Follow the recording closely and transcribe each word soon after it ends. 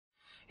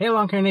Hey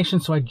Lawn Care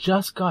Nation, so I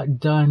just got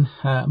done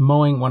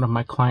mowing one of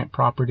my client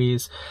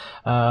properties.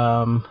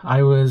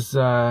 I was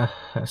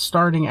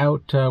starting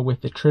out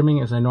with the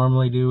trimming as I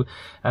normally do.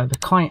 The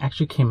client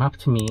actually came up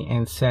to me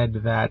and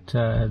said that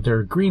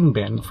their green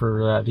bin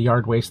for the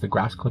yard waste, the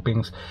grass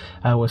clippings,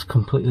 was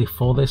completely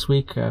full this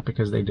week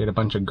because they did a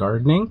bunch of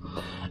gardening.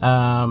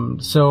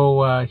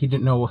 So he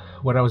didn't know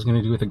what I was going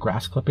to do with the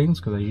grass clippings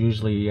because I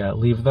usually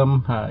leave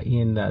them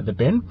in the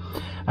bin.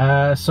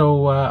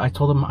 So I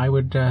told him I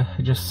would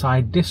just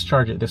side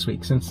discharge it this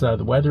week since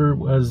the weather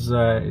was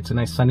it's a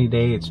nice sunny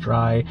day, it's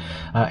dry,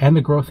 and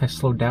the growth has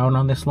slowed down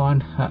on this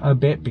lawn a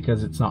bit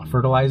because it's not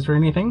fertilized or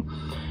anything.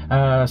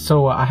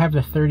 So I have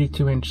the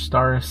 32-inch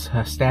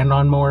Staris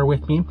stand-on mower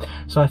with me,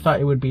 so I thought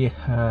it would be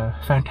a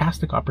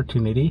fantastic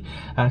opportunity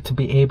to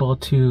be able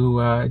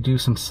to do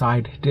some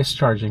side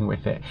discharging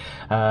with it.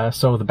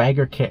 So the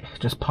bagger kit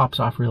just pops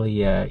off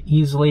really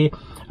easily.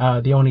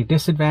 The only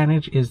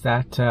disadvantage is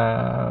that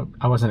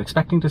I wasn't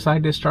expecting to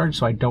side discharge,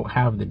 so I don't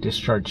have the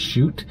discharge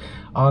chute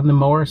on the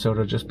mower, so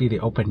it'll just be the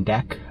open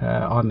deck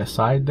on the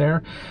side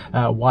there,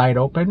 wide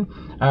open.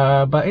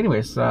 But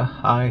anyways,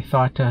 I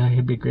thought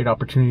it'd be a great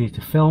opportunity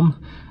to film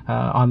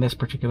on this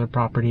particular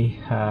property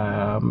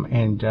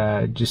and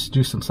just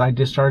do some side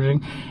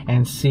discharging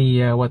and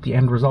see what the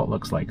end result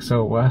looks like.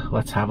 So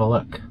let's have a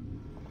look.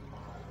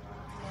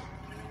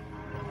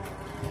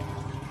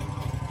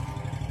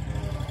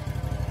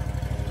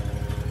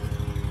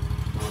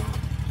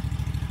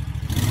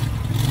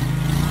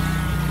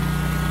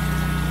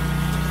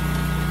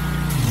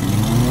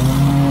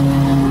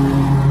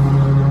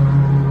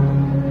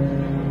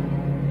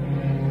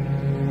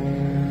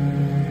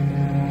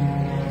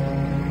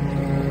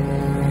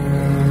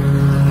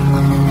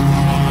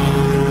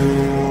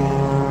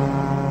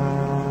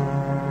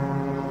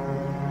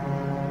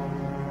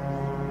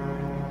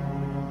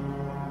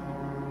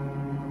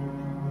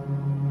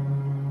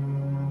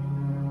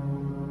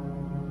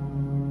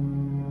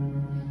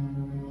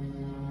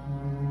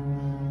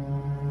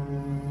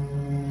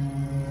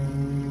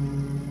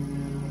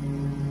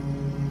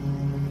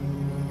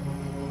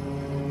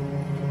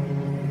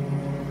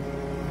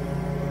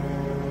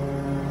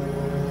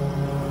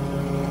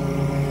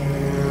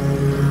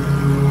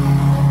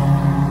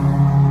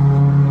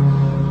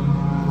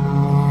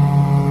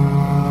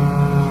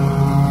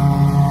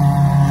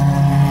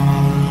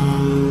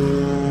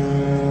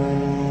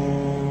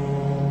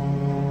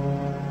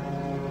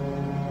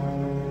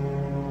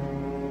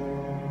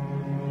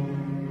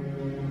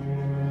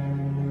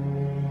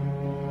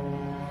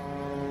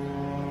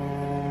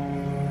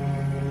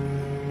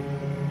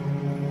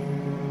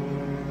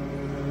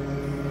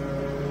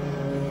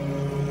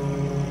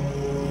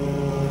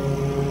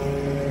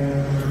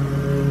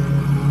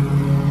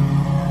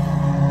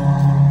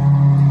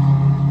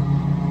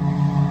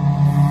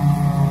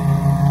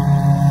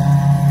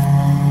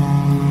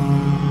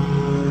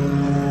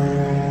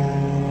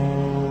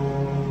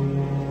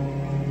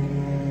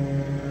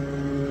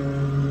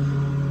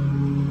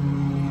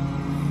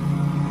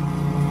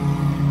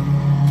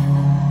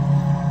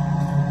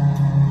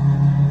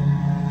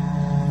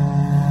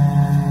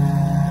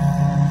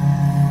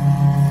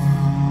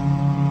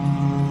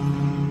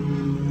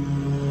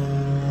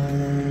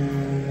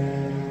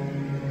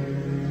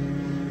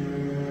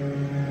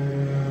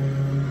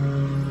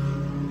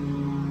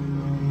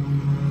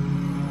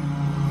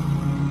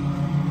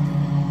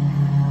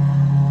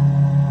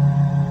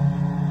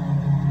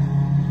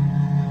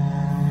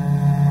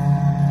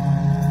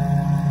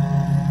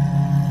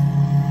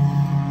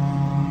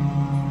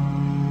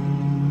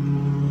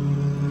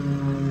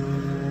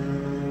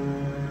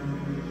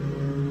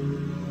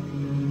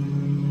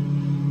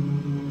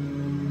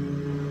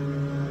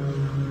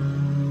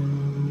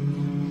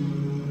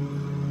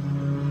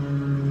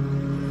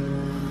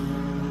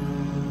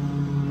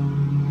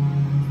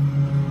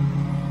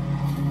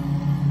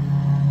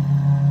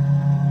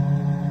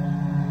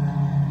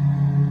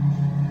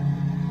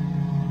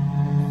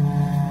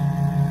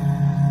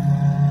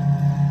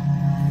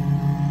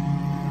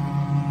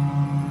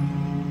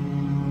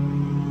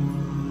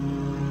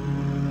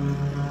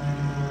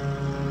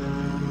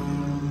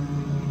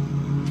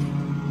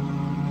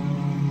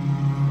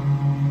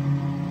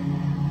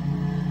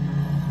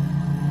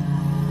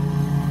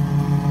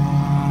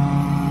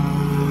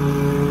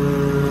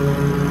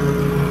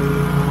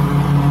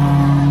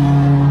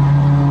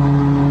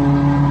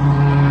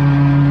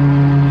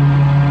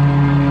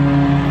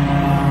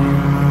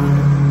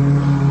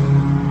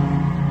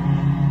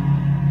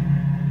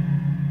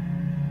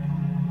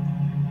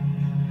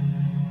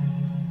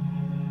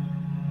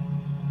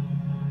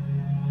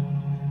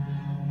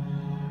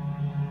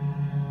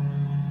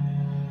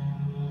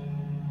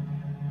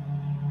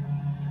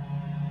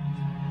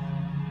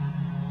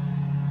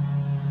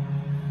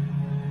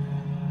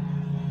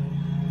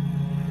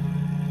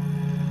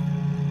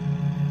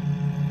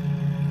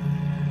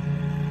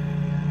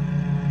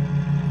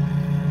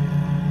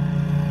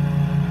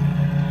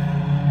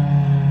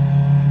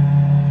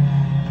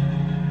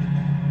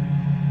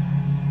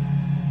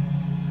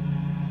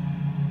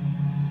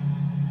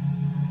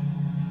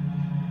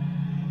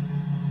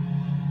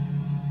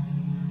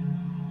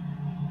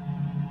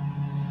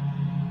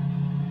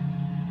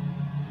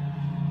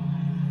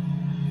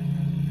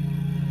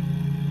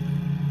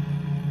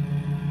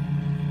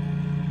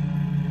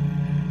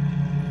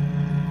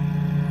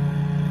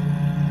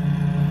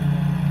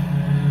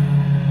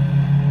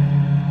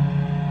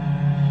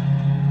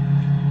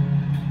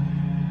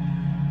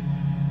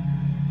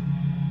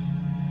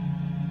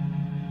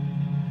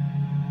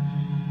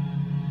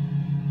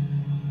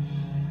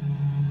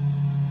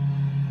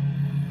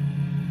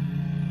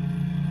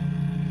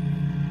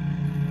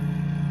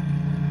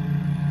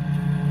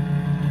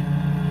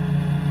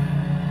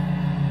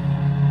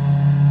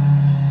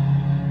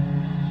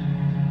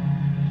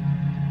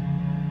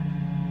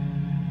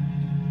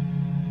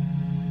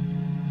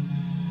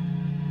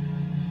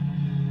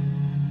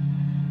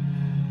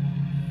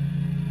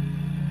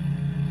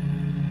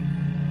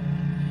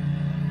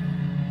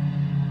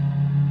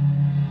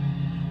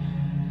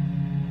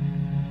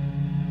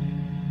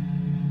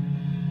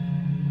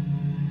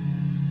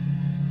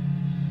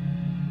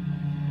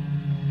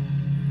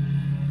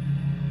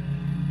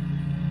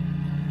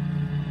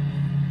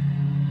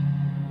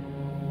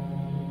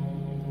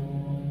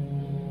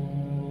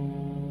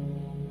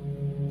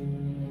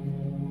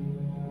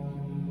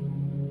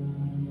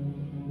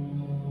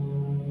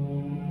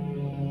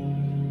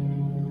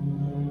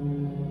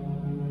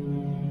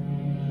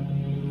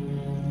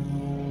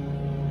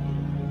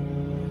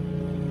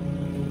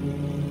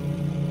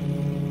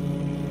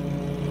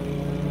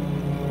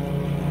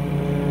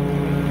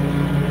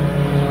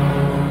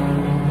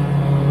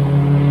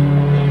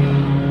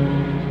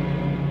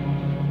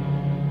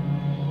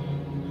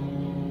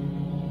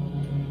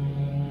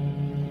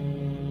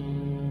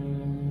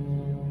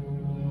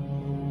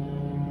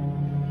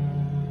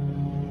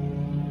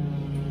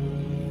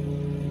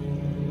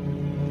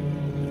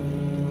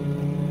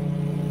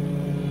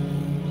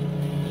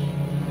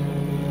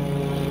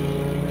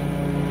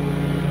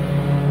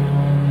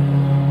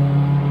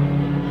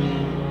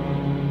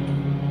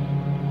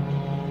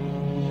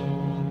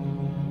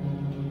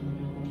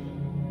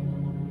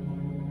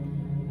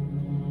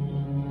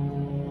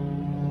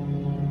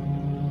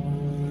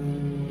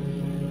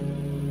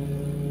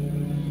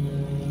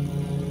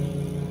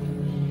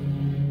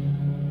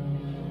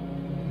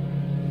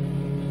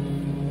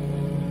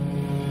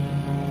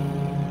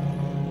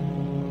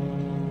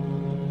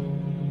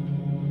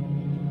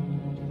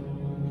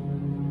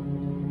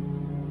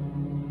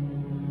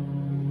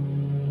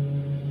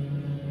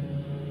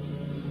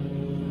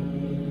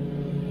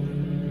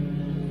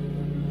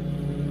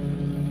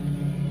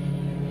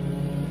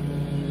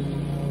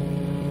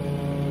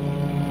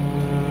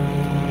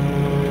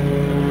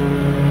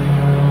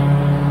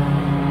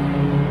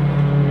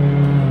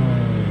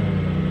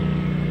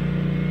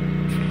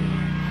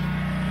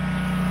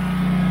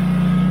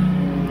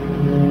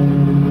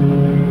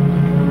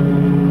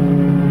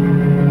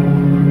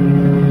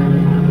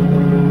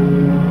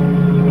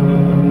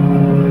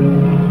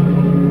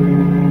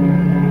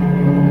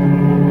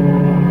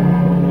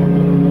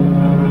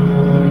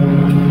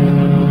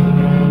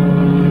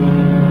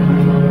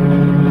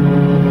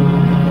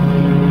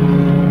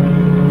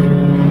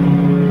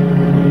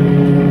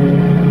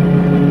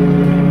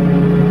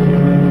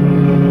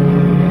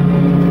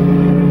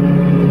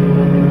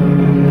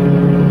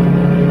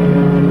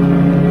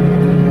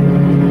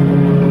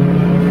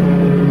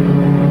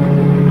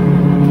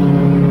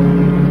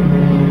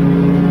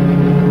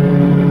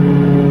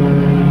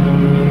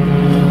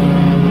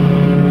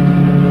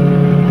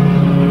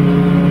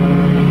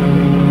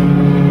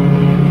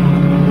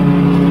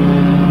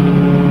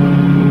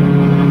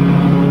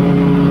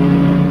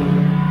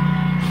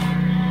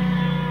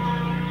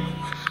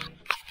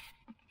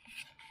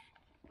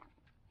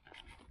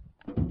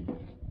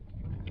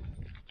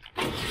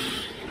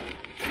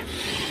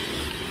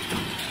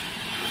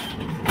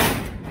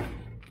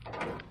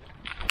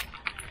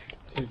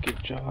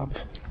 Good job.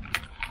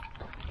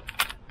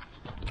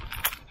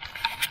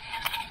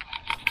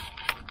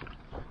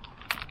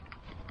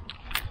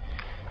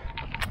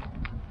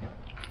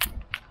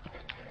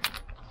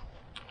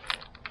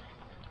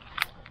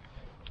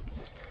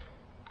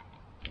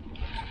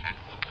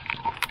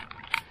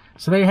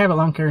 So there you have it,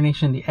 Lawn Care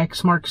Nation, the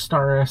Exmark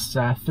Staris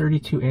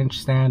 32-inch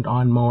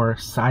stand-on mower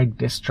side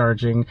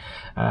discharging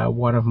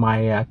one of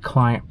my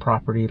client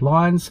property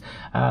lawns.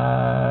 You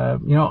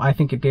know, I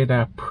think it did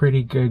a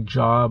pretty good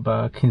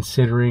job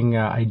considering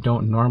I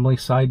don't normally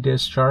side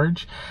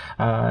discharge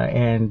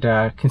and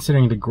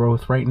considering the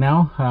growth right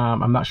now.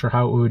 I'm not sure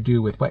how it would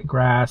do with wet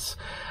grass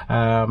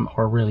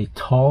or really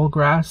tall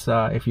grass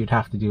if you'd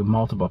have to do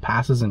multiple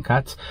passes and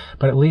cuts,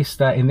 but at least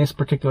in this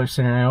particular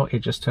scenario it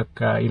just took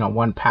you know,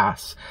 one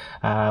pass.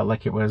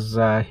 Like it was,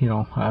 you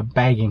know, a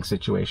bagging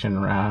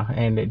situation,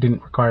 and it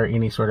didn't require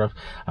any sort of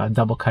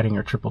double cutting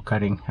or triple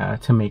cutting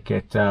to make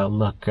it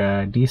look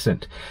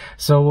decent.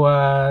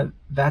 So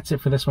that's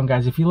it for this one,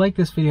 guys. If you like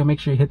this video, make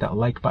sure you hit that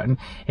like button.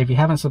 If you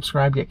haven't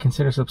subscribed yet,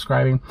 consider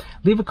subscribing.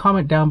 Leave a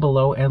comment down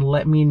below and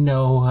let me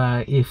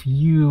know if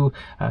you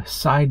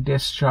side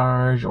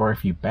discharge or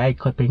if you bag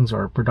clippings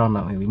or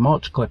predominantly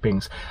mulch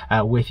clippings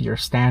with your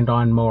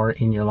stand-on mower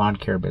in your lawn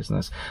care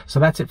business. So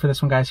that's it for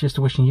this one, guys. Here's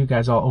to wishing you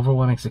guys all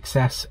overwhelming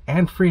success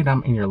and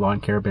freedom in your lawn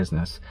care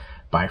business.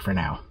 Bye for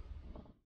now.